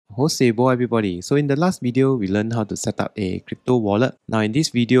Hosebo everybody. So in the last video, we learned how to set up a crypto wallet. Now in this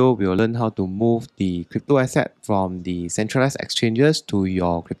video, we'll learn how to move the crypto asset from the centralized exchanges to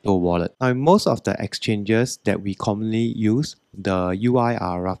your crypto wallet. Now in most of the exchanges that we commonly use, the UI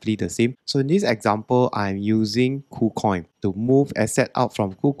are roughly the same. So in this example, I'm using KuCoin to move asset out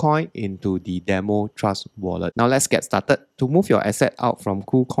from KuCoin into the demo trust wallet. Now let's get started. To move your asset out from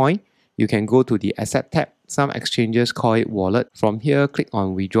KuCoin, you can go to the Asset tab. Some exchanges call it Wallet. From here, click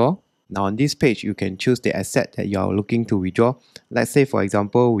on Withdraw. Now on this page, you can choose the asset that you are looking to withdraw. Let's say, for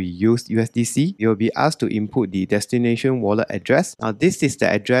example, we use USDC. You will be asked to input the destination wallet address. Now this is the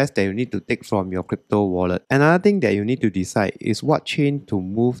address that you need to take from your crypto wallet. Another thing that you need to decide is what chain to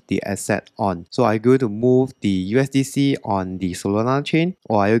move the asset on. So are you going to move the USDC on the Solana chain,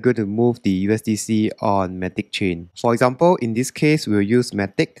 or are you going to move the USDC on Matic chain? For example, in this case, we'll use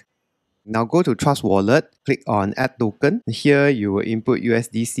Matic. Now go to Trust Wallet, click on Add Token. Here you will input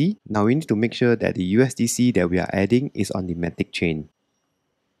USDC. Now we need to make sure that the USDC that we are adding is on the Matic chain.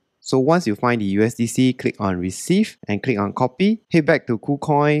 So once you find the USDC, click on Receive and click on Copy. Head back to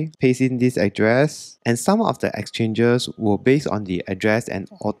KuCoin, paste in this address. And some of the exchanges will base on the address and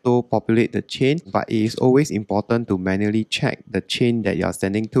auto-populate the chain, but it is always important to manually check the chain that you are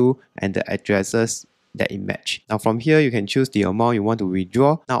sending to and the addresses that it match. Now from here, you can choose the amount you want to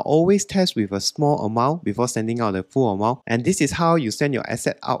withdraw. Now always test with a small amount before sending out the full amount. And this is how you send your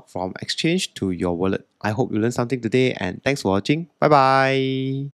asset out from exchange to your wallet. I hope you learned something today and thanks for watching. Bye bye.